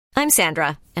I'm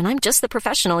Sandra, and I'm just the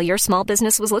professional your small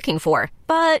business was looking for.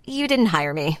 But you didn't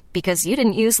hire me because you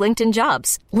didn't use LinkedIn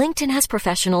Jobs. LinkedIn has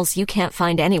professionals you can't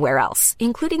find anywhere else,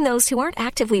 including those who aren't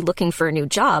actively looking for a new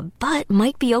job, but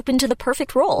might be open to the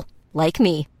perfect role, like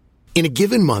me. In a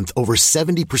given month, over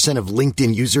 70% of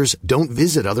LinkedIn users don't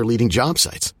visit other leading job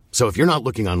sites. So if you're not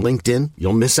looking on LinkedIn,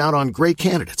 you'll miss out on great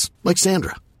candidates like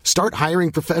Sandra. Start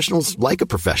hiring professionals like a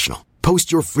professional.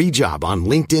 Post your free job on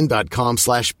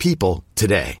linkedin.com/people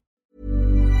today.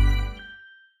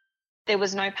 There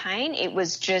was no pain. It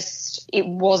was just, it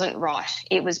wasn't right.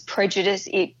 It was prejudice.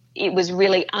 It was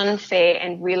really unfair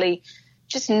and really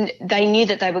just, they knew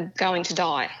that they were going to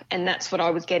die. And that's what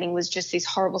I was getting, was just this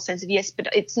horrible sense of, yes, but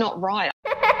it's not right.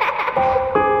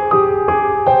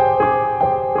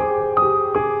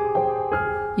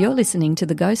 You're listening to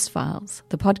The Ghost Files,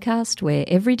 the podcast where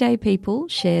everyday people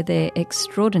share their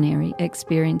extraordinary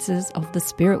experiences of the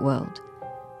spirit world.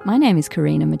 My name is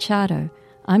Karina Machado.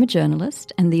 I'm a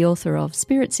journalist and the author of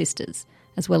Spirit Sisters,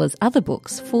 as well as other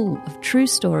books full of true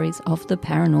stories of the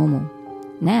paranormal.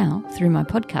 Now, through my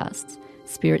podcasts,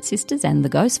 Spirit Sisters and The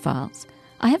Ghost Files,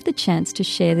 I have the chance to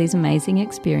share these amazing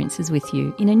experiences with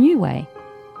you in a new way.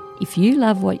 If you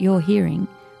love what you're hearing,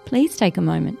 please take a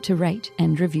moment to rate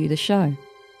and review the show.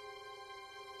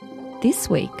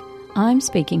 This week, I'm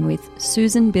speaking with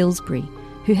Susan Bilsbury,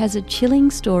 who has a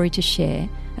chilling story to share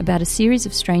about a series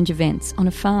of strange events on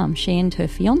a farm she and her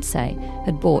fiancé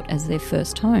had bought as their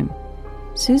first home.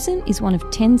 Susan is one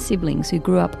of 10 siblings who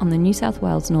grew up on the New South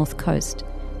Wales North Coast,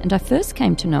 and I first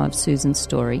came to know of Susan's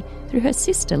story through her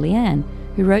sister Leanne,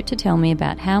 who wrote to tell me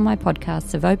about how my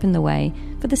podcasts have opened the way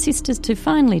for the sisters to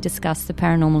finally discuss the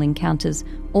paranormal encounters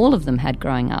all of them had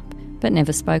growing up, but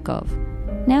never spoke of.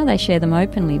 Now they share them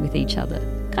openly with each other,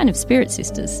 kind of spirit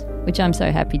sisters, which I'm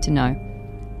so happy to know.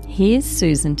 Here's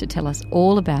Susan to tell us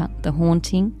all about the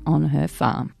haunting on her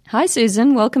farm. Hi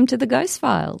Susan, welcome to The Ghost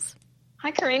Files.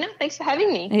 Hi Karina, thanks for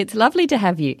having me. It's lovely to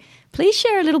have you. Please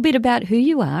share a little bit about who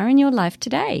you are and your life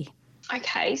today.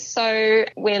 Okay, so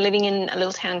we're living in a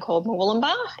little town called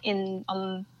Murwillumbah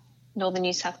on northern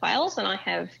New South Wales, and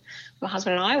my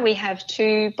husband and I, we have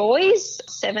 2 boys,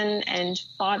 7 and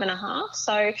 5.5,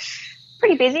 so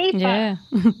pretty busy, yeah.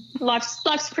 But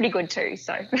life's pretty good too,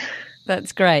 so.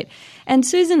 That's great. And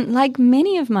Susan, like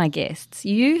many of my guests,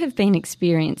 you have been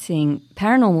experiencing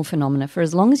paranormal phenomena for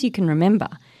as long as you can remember.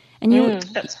 And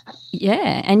that's right.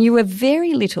 Yeah, and you were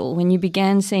very little when you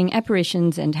began seeing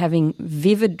apparitions and having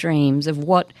vivid dreams of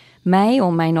what may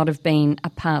or may not have been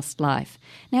a past life.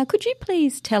 Now, could you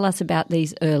please tell us about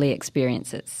these early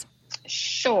experiences?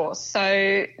 Sure.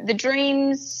 So the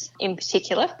dreams in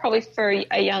particular, probably for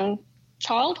a young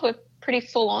child, were pretty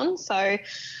full on. So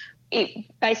it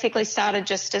basically started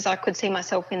just as I could see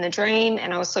myself in the dream,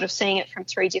 and I was sort of seeing it from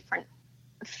 3 different,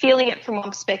 feeling it from one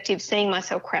perspective, seeing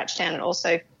myself crouched down, and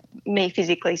also me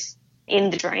physically in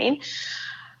the dream.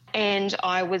 And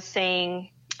I was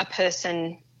seeing a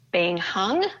person being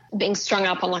hung, being strung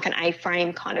up on like an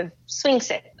A-frame kind of swing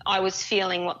set. I was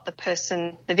feeling what the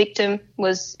victim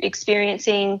was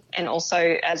experiencing, and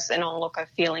also as an onlooker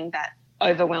feeling that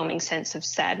overwhelming sense of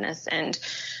sadness and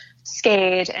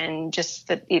scared, and just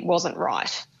that it wasn't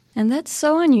right. And that's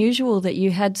so unusual that you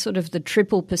had sort of the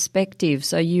triple perspective.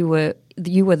 So you were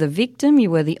the victim, you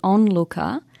were the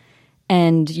onlooker,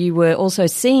 and you were also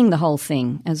seeing the whole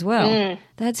thing as well.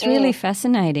 That's really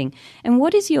fascinating. And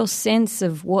what is your sense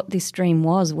of what this dream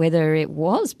was, whether it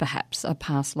was perhaps a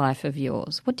past life of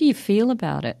yours? What do you feel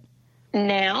about it?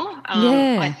 Now,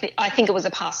 I think it was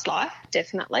a past life,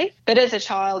 definitely. But as a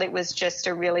child, it was just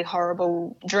a really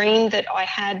horrible dream that I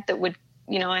had that would,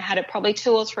 I had it probably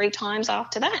 2 or 3 times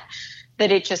after that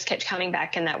it just kept coming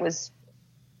back, and that was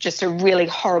just a really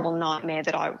horrible nightmare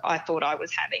that I thought I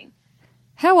was having.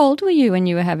 How old were you when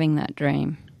you were having that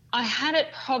dream? I had it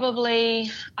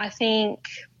probably, I think,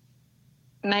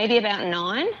 maybe about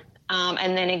 9.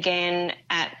 And then again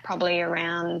at probably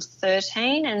around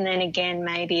 13, and then again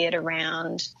maybe at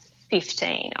around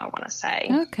 15, I want to say.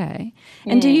 Okay.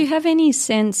 And do you have any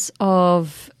sense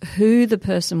of who the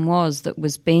person was that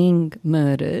was being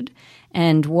murdered,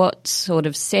 and what sort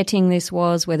of setting this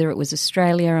was, whether it was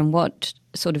Australia and what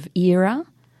sort of era?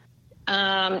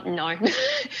 No,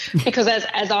 because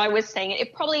as I was seeing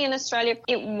it, probably in Australia,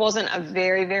 it wasn't a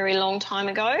very, very long time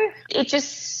ago. It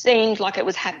just seemed like it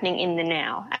was happening in the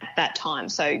now at that time.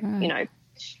 So, in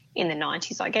the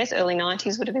 90s, I guess, early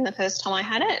 90s would have been the first time I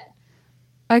had it.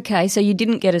 Okay, so you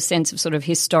didn't get a sense of sort of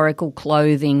historical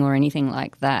clothing or anything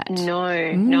like that?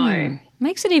 No.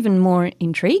 Makes it even more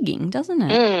intriguing, doesn't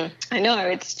it? I know.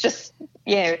 It's just,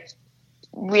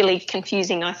 really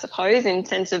confusing, I suppose, in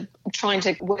sense of trying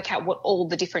to work out what all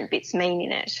the different bits mean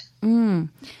in it.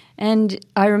 And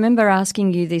I remember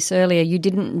asking you this earlier, you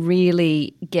didn't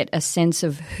really get a sense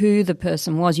of who the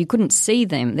person was. You couldn't see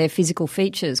them, their physical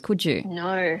features, could you?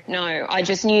 No. I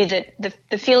just knew that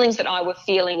the feelings that I were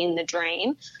feeling in the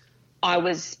dream, I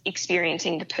was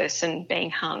experiencing the person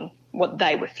being hung, what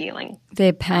they were feeling.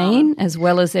 Their pain as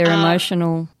well as their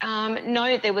emotional?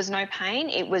 No, there was no pain.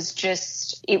 It was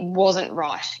just, it wasn't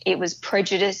right. It was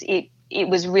prejudice. It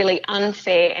was really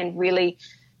unfair and really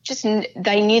just,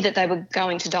 they knew that they were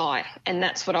going to die. And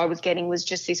that's what I was getting, was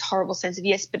just this horrible sense of,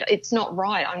 yes, but it's not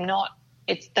right.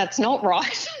 That's not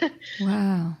right.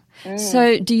 Wow.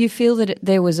 So do you feel that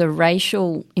there was a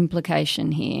racial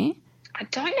implication here? I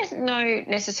don't know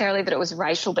necessarily that it was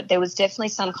racial, but there was definitely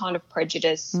some kind of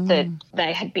prejudice that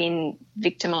they had been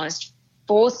victimised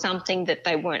for something that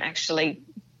they weren't actually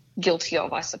guilty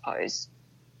of, I suppose.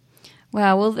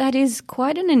 Wow, well, that is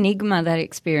quite an enigma, that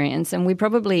experience, and we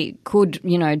probably could,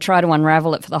 try to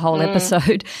unravel it for the whole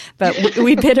episode, but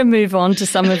we better move on to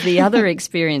some of the other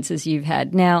experiences you've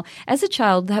had. Now, as a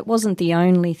child, that wasn't the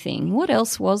only thing. What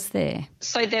else was there?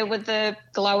 So there were the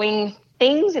glowing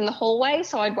things in the hallway,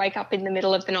 so I'd wake up in the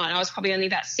middle of the night. I was probably only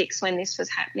about 6 when this was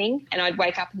happening, and I'd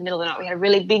wake up in the middle of the night. We had a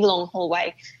really big, long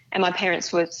hallway, and my parents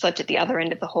slept at the other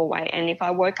end of the hallway, and if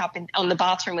I woke up the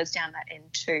bathroom was down that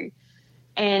end too.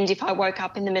 And if I woke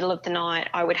up in the middle of the night,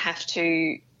 I would have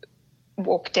to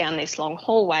walk down this long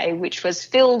hallway, which was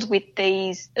filled with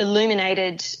these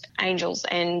illuminated angels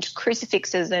and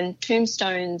crucifixes and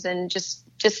tombstones and just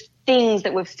things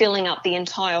that were filling up the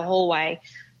entire hallway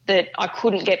that I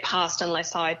couldn't get past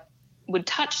unless I would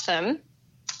touch them.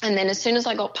 And then as soon as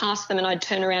I got past them and I'd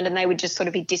turn around and they would just sort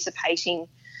of be dissipating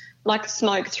like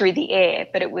smoke through the air,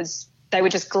 but they were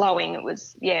just glowing. It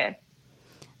was, yeah.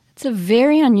 It's a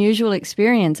very unusual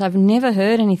experience. I've never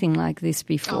heard anything like this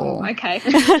before. Oh, okay.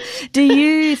 Do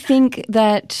you think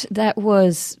that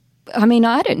was, I mean,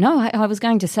 I don't know. I was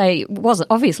going to say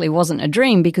obviously wasn't a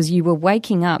dream because you were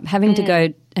waking up, having to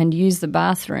go and use the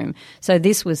bathroom. So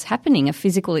this was happening, a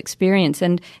physical experience.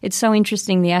 And it's so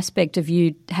interesting, the aspect of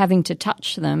you having to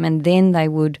touch them and then they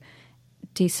would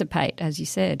dissipate, as you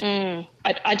said.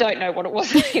 I don't know what it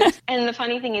was. And the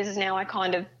funny thing is now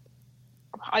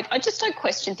I just don't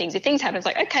question things. If things happen, it's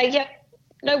like, okay, yeah,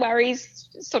 no worries,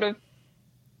 sort of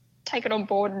take it on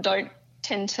board and don't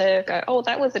tend to go, oh,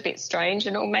 that was a bit strange,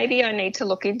 and or maybe I need to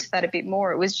look into that a bit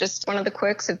more. It was just one of the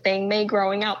quirks of being me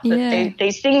growing up, that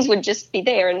these things would just be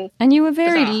there. And you were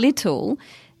very little,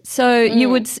 so you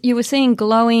were seeing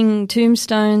glowing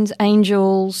tombstones,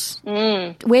 angels.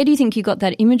 Where do you think you got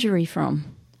that imagery from?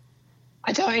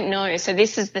 I don't know. So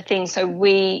this is the thing. So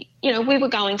we were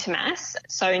going to Mass.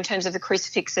 So in terms of the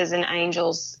crucifixes and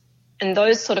angels and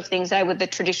those sort of things, they were the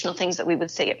traditional things that we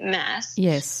would see at Mass.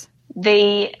 Yes.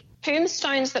 The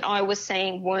tombstones that I was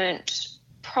seeing weren't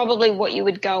probably what you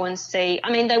would go and see.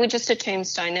 I mean, they were just a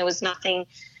tombstone. There was nothing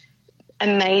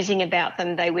amazing about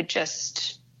them. They were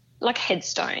just like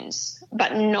headstones,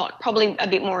 but not, probably a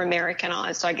bit more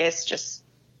Americanized, I guess, just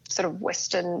sort of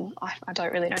Western, I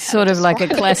don't really know how sort to of like a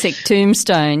classic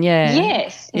tombstone, yeah.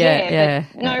 Yes, yeah.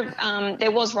 But no,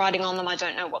 there was writing on them. I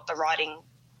don't know what the writing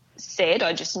said.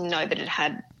 I just know that it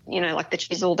had, like the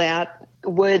chiseled out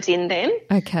words in them.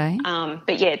 Okay.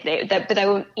 But yeah, they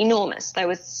were enormous. They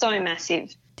were so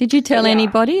massive. Did you tell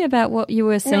anybody about what you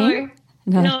were seeing?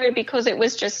 No, because it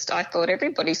was just, I thought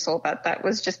everybody saw that. That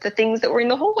was just the things that were in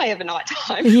the hallway of a night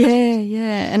time.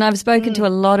 Yeah. And I've spoken to a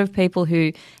lot of people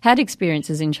who had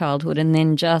experiences in childhood and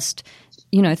then just,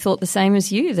 thought the same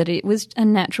as you, that it was a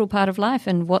natural part of life,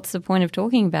 and what's the point of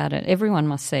talking about it? Everyone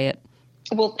must see it.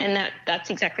 Well, and that's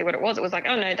exactly what it was. It was like,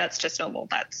 oh, no, that's just normal.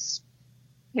 That's,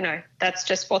 that's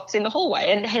just what's in the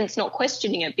hallway, and hence not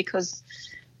questioning it because,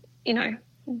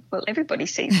 well, everybody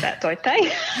sees that, don't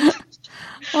they?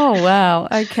 Oh, wow.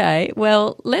 Okay.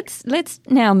 Well, let's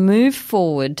now move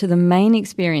forward to the main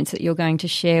experience that you're going to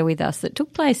share with us that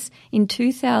took place in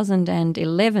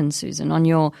 2011, Susan, on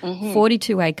your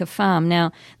 42-acre farm.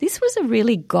 Now, this was a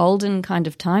really golden kind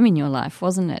of time in your life,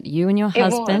 wasn't it? You and your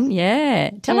husband. It was. Yeah.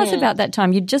 Tell us about that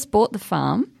time. You'd just bought the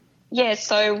farm. Yeah,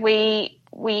 so we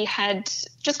had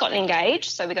just gotten engaged.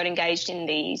 So we got engaged in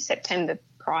the September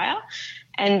prior,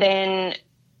 and then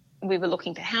we were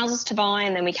looking for houses to buy,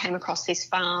 and then we came across this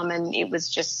farm and it was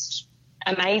just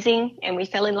amazing, and we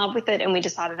fell in love with it, and we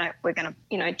decided, no, we're going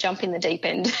to, jump in the deep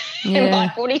end and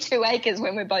buy 42 acres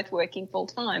when we're both working full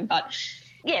time. But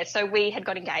yeah, so we had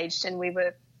got engaged and we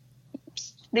were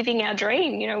living our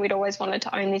dream. We'd always wanted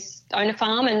to own a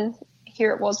farm, and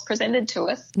here it was presented to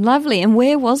us. Lovely. And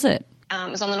where was it? It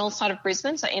was on the north side of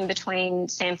Brisbane, so in between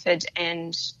Sanford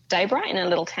and Dayborough, in a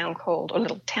little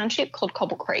township called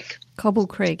Cobble Creek. Cobble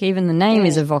Creek, even the name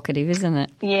is evocative, isn't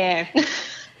it? Yeah.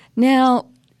 Now,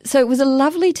 so it was a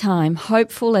lovely time,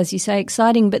 hopeful, as you say,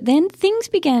 exciting, but then things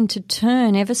began to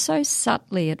turn ever so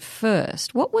subtly at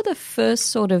first. What were the first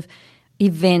sort of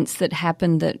events that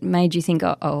happened that made you think,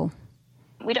 uh-oh?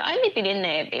 We'd only been in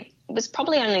there, it was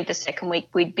probably only the second week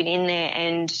we'd been in there,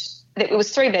 and it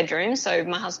was 3 bedrooms. So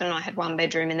my husband and I had 1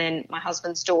 bedroom, and then my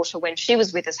husband's daughter, when she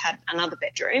was with us, had another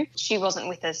bedroom. She wasn't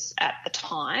with us at the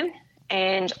time,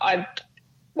 and I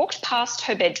walked past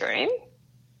her bedroom,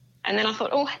 and then I thought,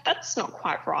 oh, that's not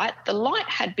quite right. The light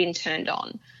had been turned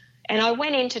on, and I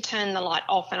went in to turn the light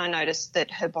off, and I noticed that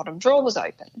her bottom drawer was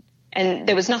open. And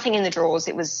there was nothing in the drawers.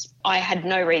 I had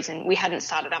no reason. We hadn't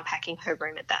started unpacking her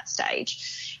room at that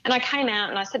stage. And I came out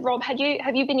and I said, Rob, have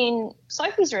you been in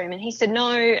Sophie's room? And he said,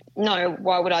 no,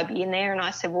 why would I be in there? And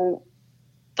I said, well,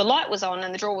 the light was on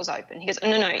and the drawer was open. He goes,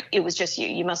 no, it was just you.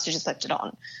 You must have just left it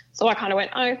on. So I kind of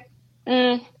went, I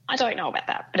don't know about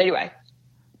that. But anyway,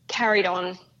 carried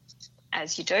on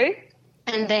as you do.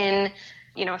 And then,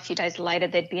 a few days later,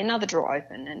 there'd be another drawer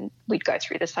open and we'd go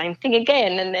through the same thing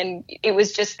again. And then it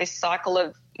was just this cycle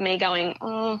of me going,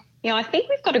 I think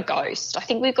we've got a ghost. I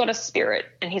think we've got a spirit.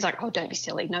 And he's like, oh, don't be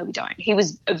silly. No, we don't. He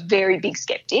was a very big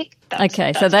skeptic.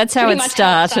 So that's how it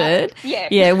started.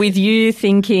 Yeah, with you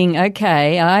thinking,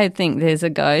 okay, I think there's a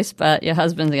ghost, but your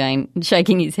husband's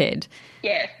shaking his head.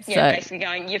 Yeah, basically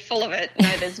going, you're full of it. No,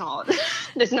 there's not.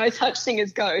 There's no such thing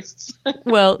as ghosts.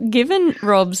 Well, given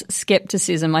Rob's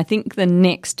scepticism, I think the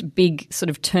next big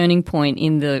sort of turning point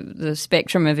in the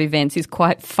spectrum of events is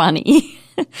quite funny.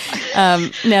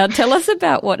 Now, tell us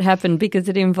about what happened, because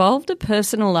it involved a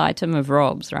personal item of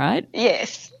Rob's, right?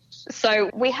 Yes. So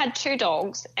we had 2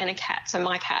 dogs and a cat, so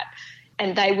my cat,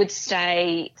 and they would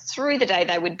stay through the day.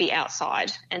 They would be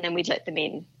outside, and then we'd let them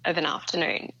in of an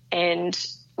afternoon. And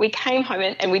we came home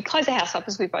and we'd close the house up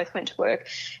as we both went to work,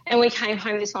 and we came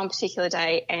home this one particular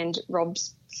day and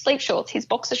Rob's sleep shorts, his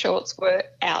boxer shorts, were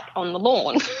out on the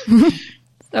lawn.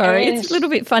 Sorry, it's a little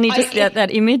bit funny that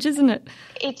image, isn't it?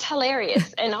 It's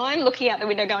hilarious. And I'm looking out the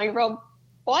window going, Rob,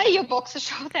 why are your boxer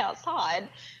shorts outside?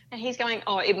 And he's going,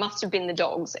 oh, it must have been the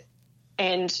dogs.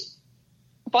 And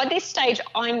by this stage,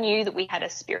 I knew that we had a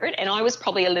spirit, and I was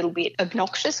probably a little bit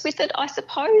obnoxious with it, I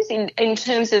suppose, in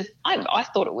terms of I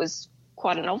thought it was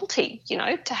quite a novelty,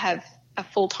 to have a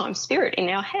full-time spirit in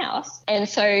our house. And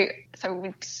so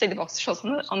we see the boxer shorts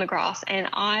on the grass, and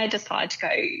I decide to go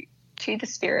to the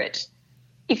spirit,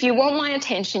 if you want my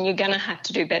attention, you're going to have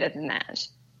to do better than that.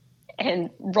 And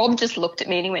Rob just looked at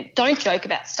me and he went, don't joke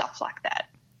about stuff like that.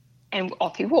 And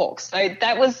off he walks. So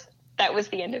that was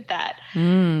the end of that.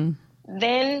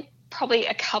 Then probably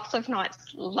a couple of nights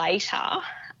later,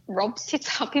 Rob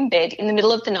sits up in bed in the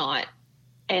middle of the night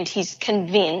and he's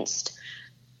convinced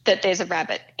that there's a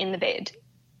rabbit in the bed.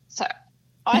 So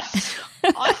I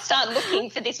start looking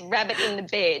for this rabbit in the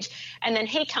bed, and then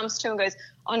he comes to and goes,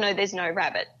 oh, no, there's no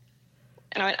rabbit.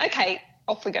 And I went, okay,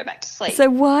 off we go back to sleep. So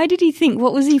why did he think,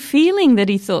 what was he feeling that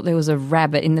he thought there was a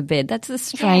rabbit in the bed? That's the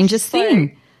strangest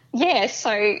thing. Yeah,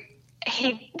 so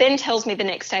he then tells me the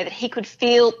next day that he could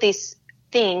feel this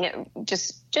thing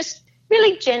just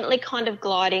really gently kind of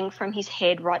gliding from his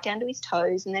head right down to his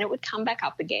toes, and then it would come back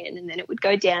up again, and then it would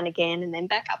go down again and then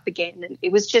back up again. And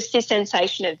it was just this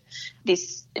sensation of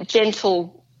this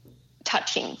gentle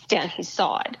touching down his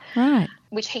side. Right.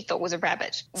 Which he thought was a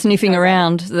rabbit. Sniffing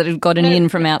around that had gotten in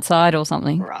from outside or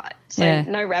something. Right. So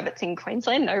no rabbits in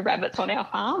Queensland, no rabbits on our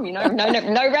farm, no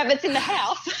rabbits in the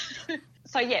house.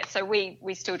 So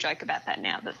we still joke about that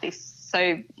now, the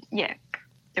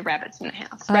rabbits in the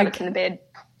house, rabbits in the bed.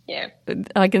 Yeah.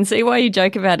 I can see why you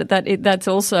joke about it. That's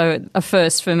also a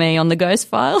first for me on the Ghost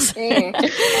Files.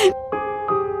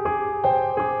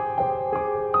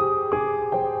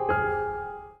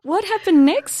 What happened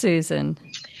next, Susan?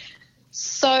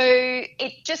 So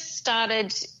it just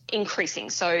started increasing.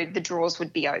 So the drawers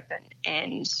would be open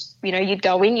and, you'd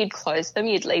go in, you'd close them,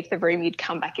 you'd leave the room, you'd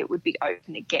come back, it would be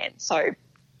open again. So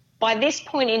by this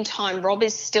point in time, Rob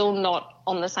is still not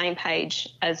on the same page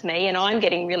as me, and I'm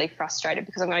getting really frustrated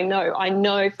because I'm going, no, I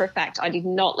know for a fact I did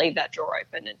not leave that drawer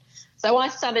open. And so I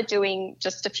started doing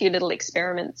just a few little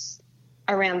experiments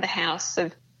around the house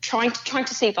of trying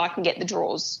to see if I can get the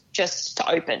drawers just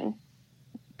to open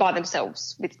by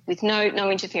themselves with no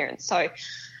interference. So,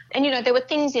 and, there were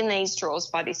things in these drawers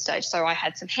by this stage. So I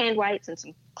had some hand weights and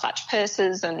some clutch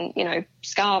purses and,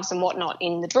 scarves and whatnot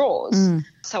in the drawers.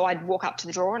 So I'd walk up to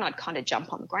the drawer and I'd kind of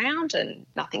jump on the ground and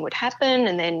nothing would happen.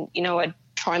 And then, I'd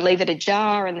try and leave it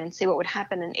ajar and then see what would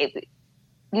happen. And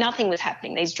nothing was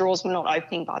happening. These drawers were not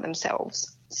opening by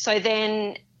themselves. So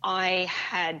then I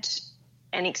had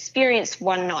an experience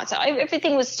one night. So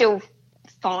everything was still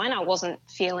fine. I wasn't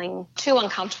feeling too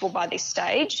uncomfortable by this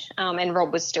stage, and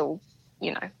Rob was still,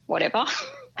 whatever.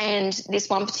 And this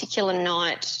one particular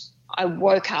night I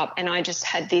woke up and I just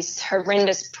had this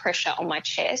horrendous pressure on my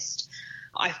chest.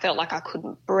 I felt like I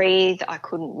couldn't breathe. I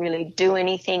couldn't really do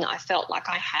anything. I felt like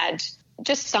I had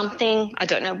just something, I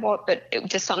don't know what, but it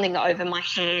was just something over my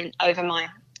hand, over my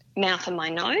mouth and my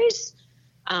nose,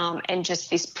 and just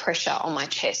this pressure on my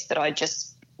chest that I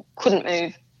just couldn't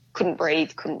move, couldn't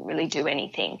breathe, couldn't really do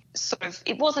anything. Sort of,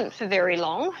 it wasn't for very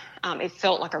long. It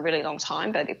felt like a really long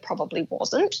time, but it probably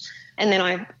wasn't. And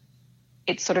then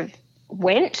it sort of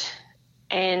went,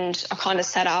 and I kind of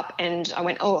sat up and I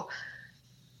went, oh.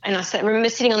 And I remember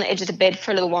sitting on the edge of the bed for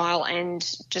a little while and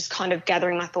just kind of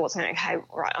gathering my thoughts and going, okay,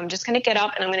 right, I'm just going to get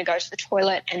up and I'm going to go to the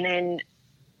toilet and then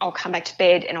I'll come back to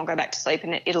bed and I'll go back to sleep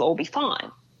and it'll all be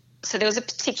fine. So there was a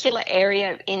particular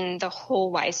area in the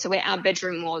hallway. So where our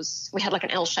bedroom was, we had like an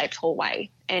L-shaped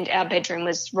hallway, and our bedroom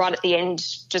was right at the end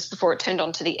just before it turned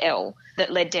onto the L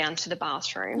that led down to the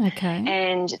bathroom. Okay.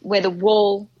 And where the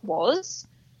wall was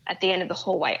at the end of the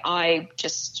hallway, I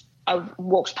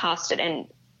walked past it and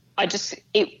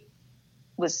it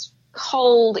was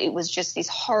cold. It was just this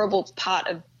horrible part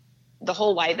of the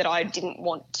hallway that I didn't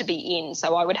want to be in.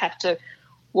 So I would have to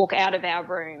walk out of our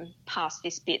room past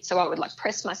this bit. So I would like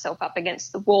press myself up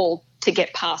against the wall to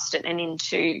get past it and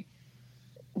into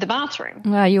the bathroom.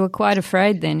 Wow, you were quite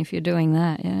afraid then if you're doing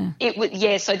that, yeah. It was,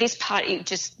 yeah. So this part, it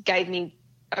just gave me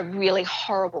a really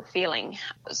horrible feeling.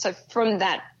 So from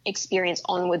that experience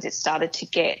onwards, it started to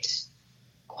get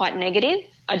quite negative.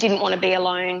 I didn't want to be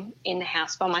alone in the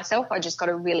house by myself. I just got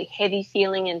a really heavy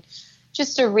feeling and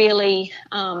just a really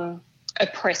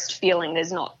oppressed feeling.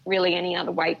 There's not really any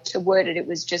other way to word it. It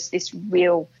was just this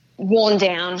real worn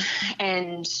down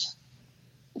and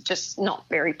just not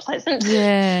very pleasant.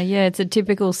 Yeah, it's a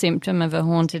typical symptom of a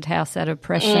haunted house, that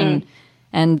oppression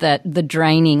and that the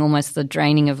draining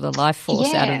of the life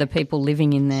force out of the people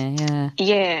living in there, yeah.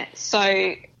 Yeah,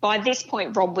 so by this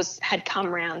point, Rob had come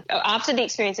round after the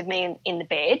experience of me in the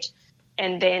bed,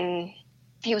 and then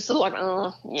he was sort of like,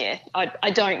 oh, yeah,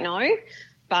 I don't know,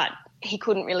 but he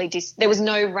couldn't really there was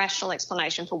no rational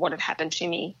explanation for what had happened to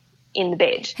me in the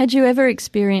bed. Had you ever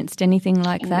experienced anything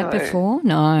like that before?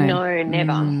 No. No,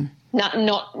 never.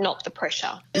 Not the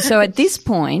pressure. So at this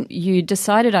point, you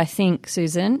decided, I think,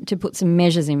 Susan, to put some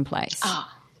measures in place.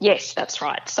 Yes, that's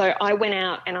right. So I went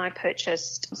out and I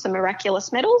purchased some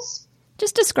miraculous medals.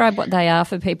 Just describe what they are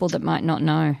for people that might not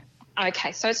know.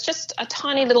 Okay, so it's just a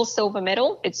tiny little silver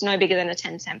medal. It's no bigger than a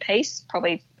 10-cent piece,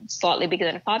 probably slightly bigger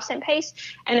than a 5-cent piece.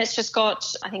 And it's just got,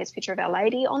 I think it's a picture of Our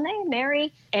Lady on there,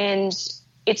 Mary. And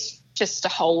it's just a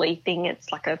holy thing.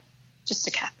 It's like just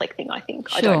a Catholic thing, I think.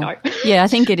 Sure. I don't know. Yeah, I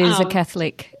think it is a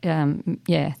Catholic thing.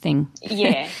 Yeah.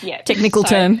 Technical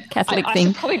term, Catholic thing.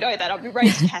 I should probably know that. I've been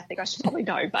raised Catholic. I should probably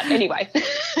know. But anyway.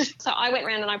 So I went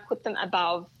around and I put them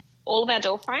above all of our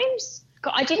door frames.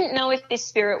 I didn't know if this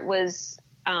spirit was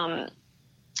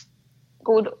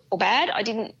good or bad. I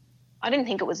didn't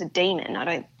think it was a demon.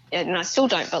 And I still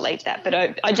don't believe that.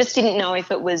 But I just didn't know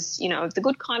if it was, the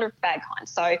good kind or bad kind.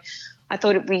 So I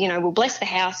thought we'll bless the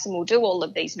house and we'll do all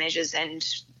of these measures and,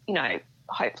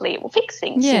 hopefully it will fix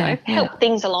things, help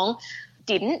things along.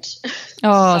 Didn't.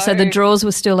 Oh, so the drawers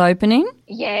were still opening?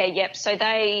 Yeah, yep. So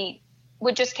they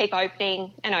would just keep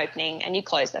opening and you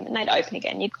close them and they'd open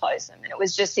again, you'd close them. And it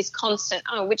was just this constant,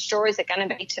 which drawer is it going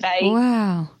to be today?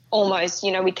 Wow. Almost,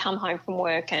 we'd come home from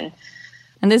work and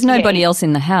there's nobody else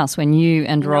in the house when you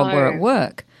and Rob were at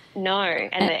work? No,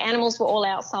 and the animals were all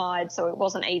outside, so it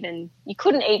wasn't even, you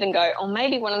couldn't even go,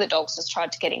 maybe one of the dogs just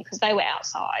tried to get in because they were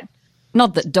outside.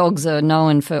 Not that dogs are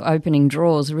known for opening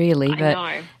drawers really, but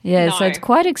I know. Yeah, No. So it's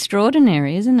quite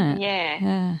extraordinary, isn't it?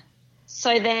 Yeah.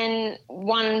 So then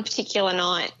one particular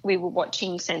night we were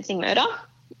watching Sensing Murder,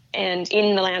 and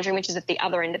in the lounge room, which is at the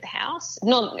other end of the house.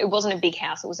 It wasn't a big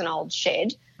house, it was an old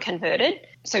shed converted.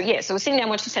 So we're sitting down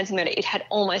watching Sensing Murder. It had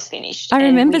almost finished. I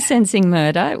remember Sensing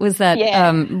Murder. It was that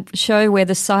show where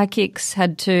the psychics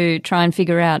had to try and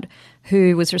figure out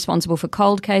who was responsible for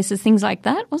cold cases, things like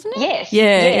that, wasn't it? Yes.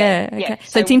 Yeah. Okay.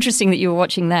 So it's interesting that you were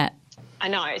watching that. I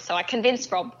know. So I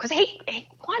convinced Rob, because he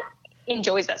quite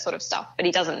enjoys that sort of stuff, but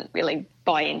he doesn't really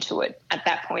buy into it at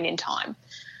that point in time.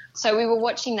 So we were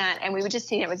watching that and we were just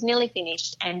sitting there. It was nearly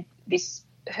finished and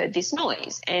heard this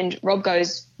noise. And Rob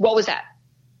goes, "What was that?"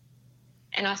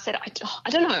 And I said, I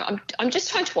don't know. I'm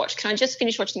just trying to watch. Can I just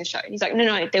finish watching the show? And he's like,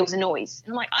 no, there was a noise.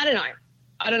 And I'm like, I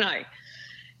don't know.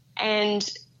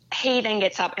 And he then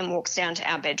gets up and walks down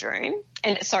to our bedroom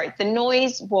the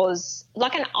noise was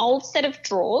like an old set of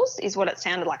drawers is what it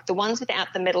sounded like, the ones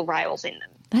without the metal rails in them.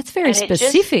 That's very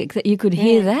specific that you could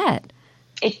hear that.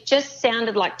 It just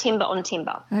sounded like timber on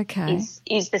timber. Okay.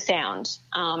 Is the sound.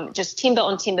 Just timber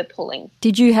on timber pulling.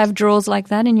 Did you have drawers like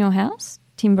that in your house?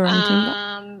 Timber on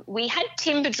timber? We had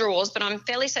timber drawers, but I'm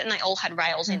fairly certain they all had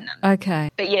rails in them. Okay.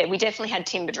 But, yeah, we definitely had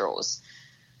timber drawers.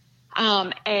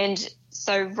 And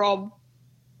so Rob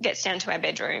gets down to our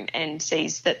bedroom and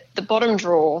sees that the bottom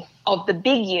drawer of the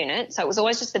big unit, so it was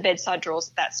always just the bedside drawers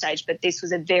at that stage, but this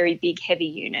was a very big, heavy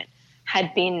unit,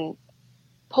 had been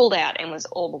pulled out and was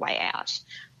all the way out.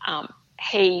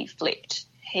 He flipped.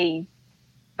 He,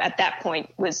 at that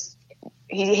point,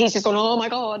 he's just gone, oh, my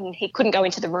God, and he couldn't go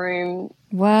into the room.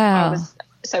 Wow.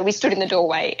 So we stood in the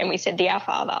doorway and we said the Our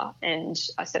Father, and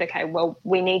I said, okay, well,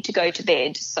 we need to go to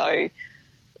bed, so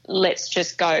let's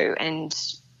just go and,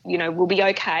 you know, we'll be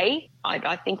okay.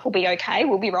 I think we'll be okay.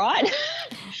 We'll be right.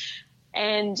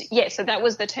 And, yeah, so that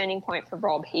was the turning point for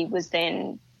Rob. He was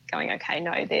then going, okay,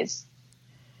 no,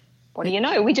 what do you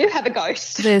know? We do have a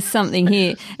ghost. There's something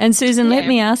here. And, Susan, let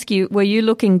me ask you, were you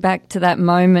looking back to that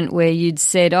moment where you'd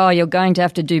said, oh, you're going to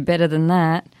have to do better than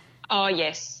that? Oh,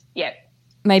 yes, yeah.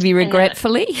 Maybe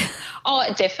regretfully? Oh,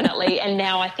 definitely. And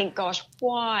now I think, gosh,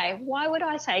 why? Why would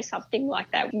I say something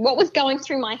like that? What was going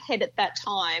through my head at that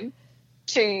time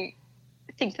to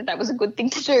think that was a good thing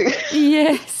to do?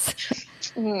 Yes.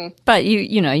 But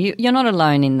you're not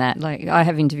alone in that. Like, I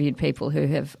have interviewed people who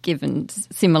have given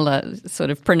similar sort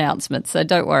of pronouncements, so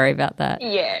don't worry about that.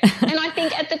 Yeah. And I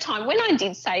think at the time when I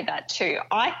did say that too,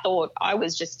 I thought I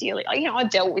was just dealing, I've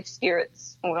dealt with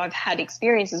spirits, or I've had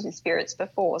experiences with spirits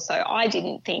before, so I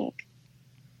didn't think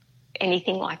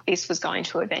anything like this was going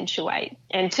to eventuate.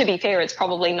 And to be fair, it's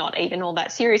probably not even all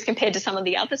that serious compared to some of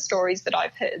the other stories that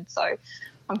I've heard. So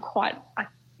I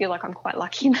feel like I'm quite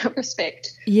lucky in that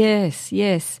respect. Yes,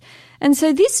 yes. And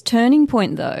so this turning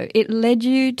point, though, it led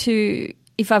you to,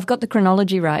 if I've got the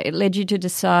chronology right, it led you to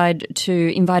decide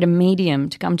to invite a medium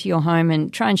to come to your home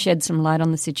and try and shed some light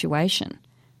on the situation.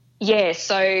 Yeah,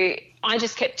 so I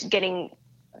just kept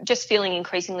feeling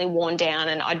increasingly worn down,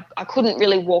 and I couldn't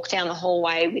really walk down the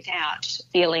hallway without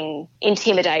feeling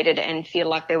intimidated and feel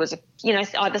like there was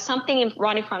either something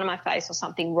right in front of my face or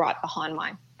something right behind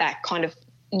my back kind of,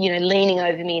 leaning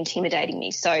over me, intimidating me.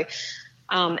 So,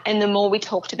 and the more we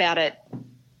talked about it,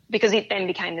 because it then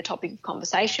became the topic of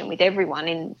conversation with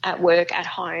everyone at work, at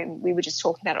home, we were just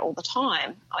talking about it all the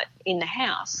time in the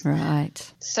house.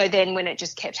 Right. So then when it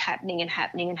just kept happening and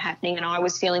happening and happening and I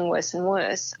was feeling worse and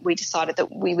worse, we decided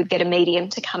that we would get a medium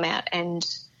to come out and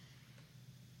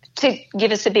to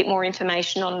give us a bit more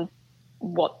information on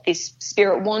what this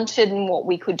spirit wanted and what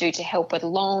we could do to help it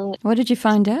along. What did you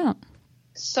find out?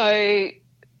 So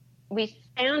we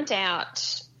found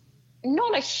out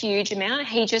not a huge amount.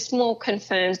 He just more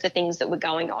confirms the things that were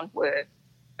going on were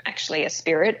actually a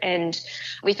spirit, and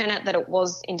we found out that it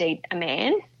was indeed a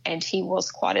man, and he was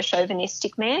quite a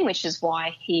chauvinistic man, which is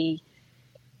why he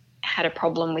had a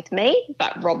problem with me,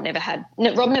 but Rob never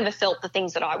felt the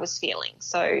things that I was feeling.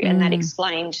 So, and that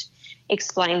explained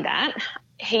that.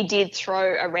 He did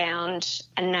throw around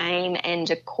a name and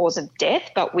a cause of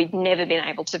death, but we've never been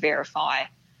able to verify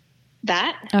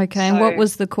that. Okay, and what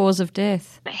was the cause of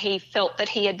death? He felt that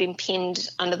he had been pinned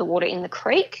under the water in the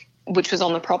creek, which was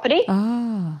on the property.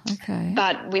 Oh, okay.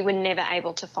 But we were never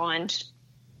able to find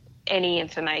any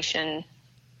information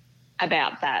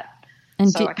about that,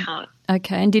 I can't.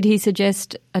 Okay, and did he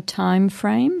suggest a time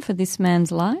frame for this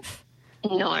man's life?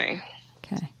 No.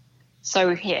 Okay. So,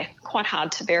 yeah, quite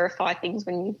hard to verify things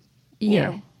when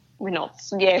we're not,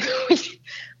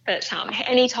 But,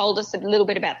 and he told us a little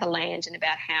bit about the land and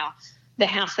about how the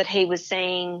house that he was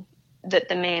seeing that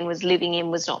the man was living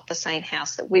in was not the same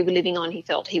house that we were living on. He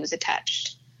felt he was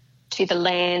attached to the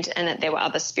land and that there were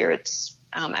other spirits,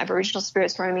 Aboriginal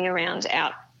spirits roaming around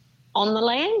out on the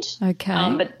land.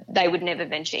 Okay. But they would never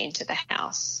venture into the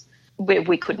house.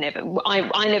 We could never.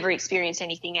 I never experienced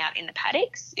anything out in the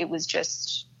paddocks. It was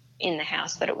just in the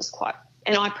house that it was quite –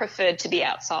 and I preferred to be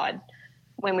outside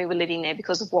when we were living there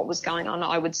because of what was going on.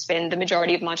 I would spend the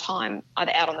majority of my time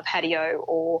either out on the patio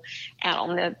or out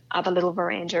on the other little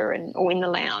veranda or in the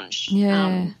lounge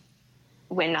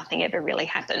where nothing ever really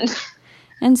happened.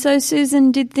 And so,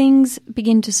 Susan, did things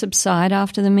begin to subside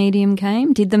after the medium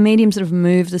came? Did the medium sort of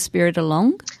move the spirit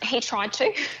along? He tried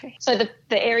to. So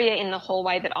the area in the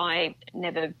hallway that I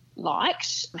never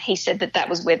liked, he said that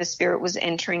was where the spirit was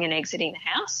entering and exiting the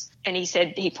house. And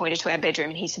he pointed to our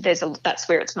bedroom. He said, that's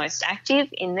where it's most active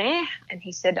in there. And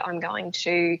he said, I'm going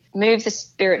to move the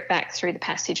spirit back through the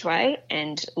passageway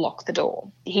and lock the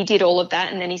door. He did all of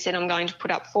that. And then he said, I'm going to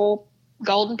put up 4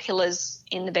 golden pillars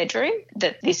in the bedroom,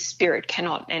 that this spirit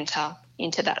cannot enter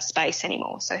into that space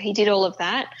anymore. So he did all of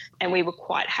that, and we were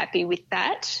quite happy with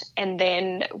that. And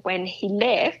then when he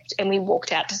left and we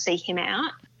walked out to see him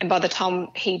out, and by the time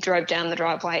he drove down the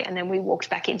driveway and then we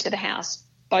walked back into the house,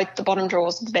 both the bottom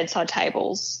drawers of the bedside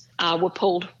tables were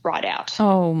pulled right out.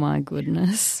 Oh, my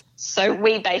goodness. So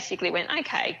we basically went,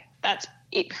 okay, that's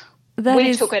it.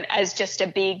 Took it as just a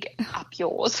big up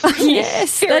yours.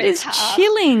 Yes, that is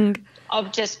chilling.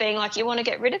 Of just being like, you want to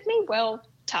get rid of me? Well,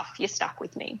 tough, you're stuck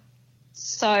with me.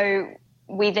 So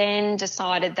we then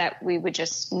decided that we were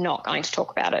just not going to talk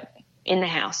about it in the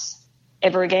house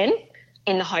ever again,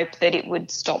 in the hope that it would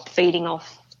stop feeding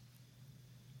off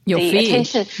your the fear.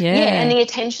 Attention. Yeah, and the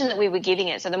attention that we were giving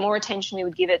it. So the more attention we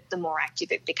would give it, the more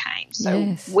active it became.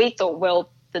 So we thought,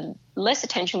 well, the less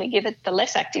attention we give it, the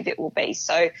less active it will be.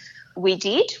 So we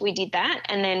did that,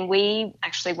 and then we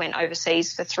actually went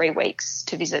overseas for 3 weeks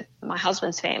to visit my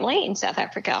husband's family in South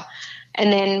Africa.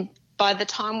 And then by the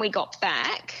time we got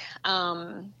back,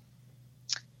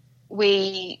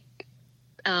 we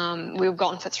were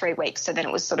gone for 3 weeks. So then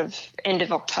it was sort of end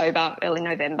of October, early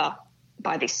November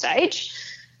by this stage.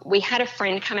 We had a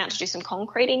friend come out to do some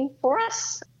concreting for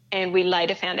us, and we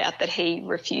later found out that he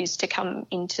refused to come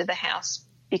into the house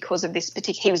because of this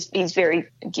particular. He's very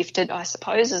gifted, I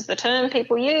suppose, is the term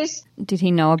people use. Did he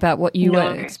know about what you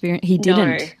were experiencing? He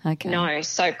didn't? No, okay. No.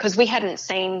 So because we hadn't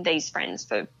seen these friends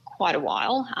for quite a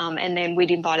while, and then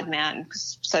we'd invited them out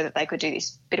so that they could do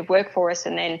this bit of work for us,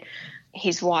 and then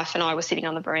his wife and I were sitting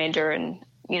on the veranda, and,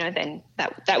 then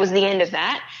that was the end of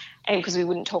that, and because we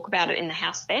wouldn't talk about it in the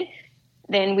house then.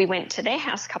 Then we went to their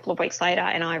house a couple of weeks later,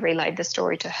 and I relayed the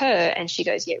story to her, and she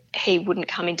goes, yeah, he wouldn't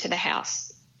come into the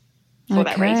house for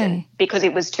that reason, because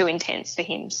it was too intense for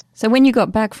him. So when you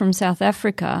got back from South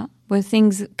Africa, were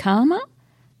things calmer?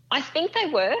 I think they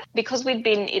were, because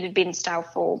it had been stale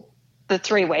for the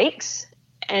 3 weeks,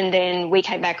 and then we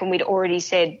came back and we'd already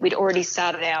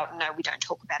started out, no, we don't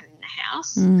talk about it in the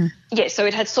house. Yeah, so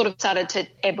it had sort of started to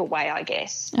ebb away, I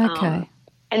guess. Okay.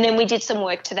 And then we did some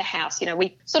work to the house.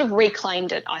 We sort of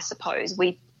reclaimed it, I suppose.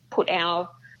 We put our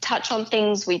touch on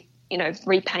things. We,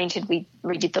 repainted. We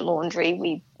redid the laundry.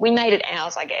 We made it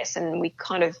ours, I guess. And we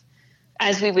kind of,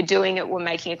 as we were doing it, were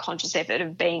making a conscious effort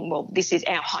of being, well, this is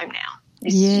our home now.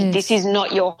 This is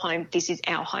not your home. This is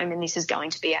our home, and this is going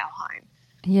to be our home.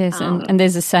 Yes, and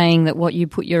there's a saying that what you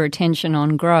put your attention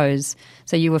on grows.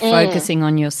 So you were focusing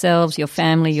on yourselves, your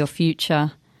family, your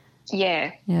future.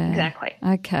 Yeah, exactly.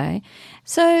 Okay.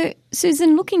 So,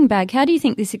 Susan, looking back, how do you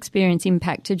think this experience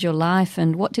impacted your life,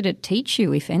 and what did it teach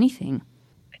you, if anything?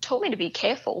 It taught me to be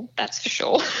careful, that's for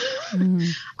sure.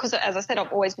 Because, as I said,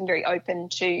 I've always been very open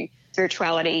to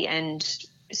spirituality and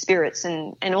spirits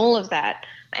and all of that,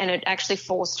 and it actually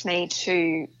forced me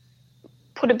to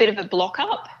put a bit of a block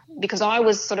up, because I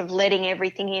was sort of letting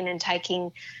everything in and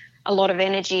taking a lot of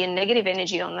energy and negative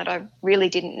energy on that I really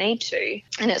didn't need to.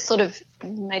 And it sort of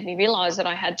made me realise that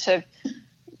I had to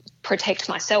protect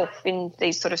myself in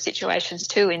these sort of situations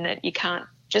too, in that you can't,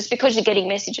 just because you're getting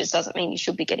messages doesn't mean you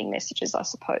should be getting messages, I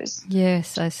suppose.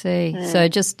 Yes, I see. So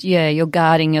just, you're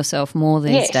guarding yourself more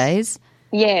these days.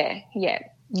 Yeah.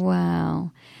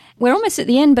 Wow. We're almost at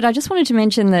the end, but I just wanted to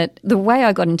mention that the way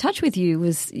I got in touch with you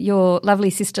was your lovely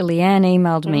sister Leanne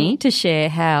emailed me to share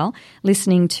how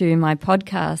listening to my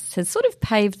podcasts has sort of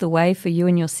paved the way for you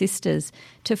and your sisters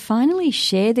to finally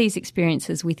share these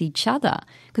experiences with each other,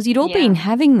 because you'd all been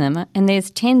having them, and there's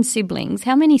 10 siblings.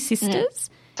 How many sisters?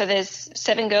 So there's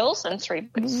 7 girls and 3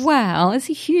 boys. Wow, it's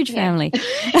a huge family.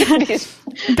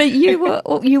 But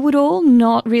you would all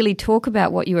not really talk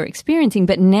about what you were experiencing,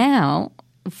 but now,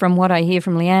 from what I hear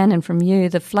from Leanne and from you,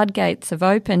 the floodgates have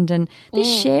opened, and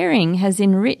this sharing has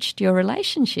enriched your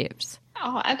relationships.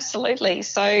 Oh, absolutely.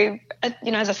 So,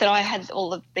 as I said, I had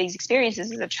all of these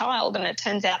experiences as a child, and it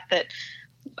turns out that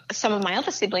some of my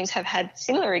other siblings have had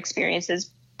similar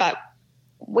experiences, but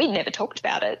we never talked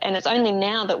about it. And it's only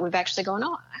now that we've actually gone,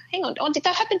 oh, hang on, did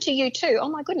that happen to you too? Oh,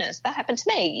 my goodness, that happened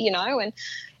to me, and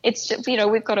it's,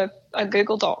 we've got a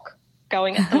Google Doc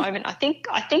going at the moment. I think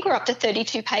we're up to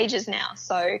 32 pages now.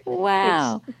 So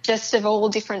wow, it's just of all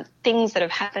different things that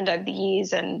have happened over the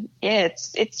years, and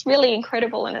it's really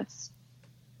incredible, and it's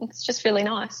just really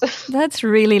nice. That's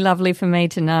really lovely for me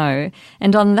to know.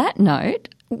 And on that note,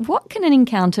 what can an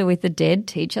encounter with the dead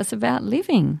teach us about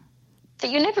living?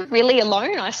 That you're never really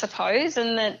alone, I suppose,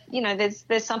 and that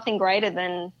there's something greater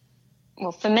than.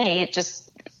 Well, for me, it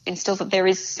just instills that there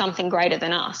is something greater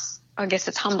than us. I guess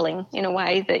it's humbling in a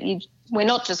way that we're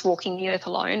not just walking the earth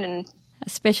alone. And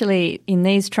especially in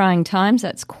these trying times,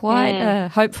 that's quite a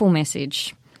hopeful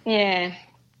message. Yeah,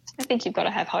 I think you've got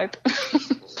to have hope.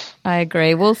 I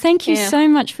agree. Well, thank you so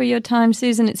much for your time,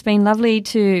 Susan. It's been lovely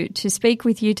to speak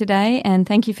with you today, and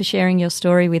thank you for sharing your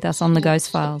story with us on the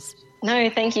Ghost Files. No,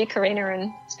 thank you, Karina,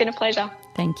 and it's been a pleasure.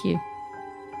 Thank you.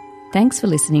 Thanks for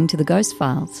listening to the Ghost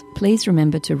Files. Please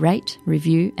remember to rate,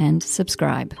 review, and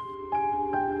subscribe.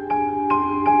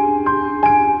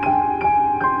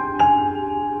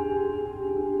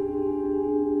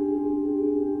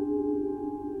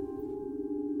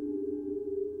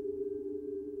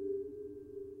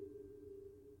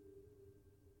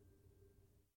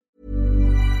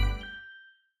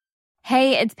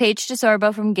 Hey, it's Paige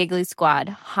DeSorbo from Giggly Squad.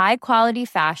 High quality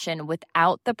fashion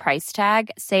without the price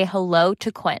tag. Say hello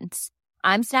to Quince.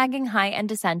 I'm snagging high-end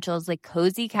essentials like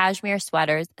cozy cashmere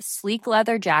sweaters, sleek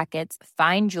leather jackets,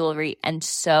 fine jewelry, and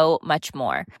so much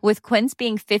more. With Quince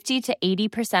being 50 to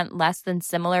 80% less than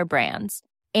similar brands.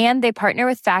 And they partner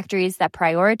with factories that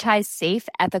prioritize safe,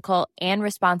 ethical, and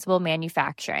responsible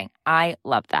manufacturing. I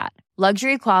love that.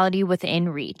 Luxury quality within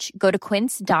reach. Go to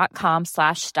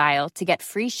quince.com/style to get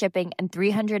free shipping and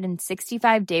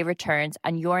 365-day returns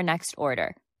on your next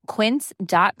order.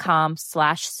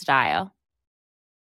 Quince.com/style.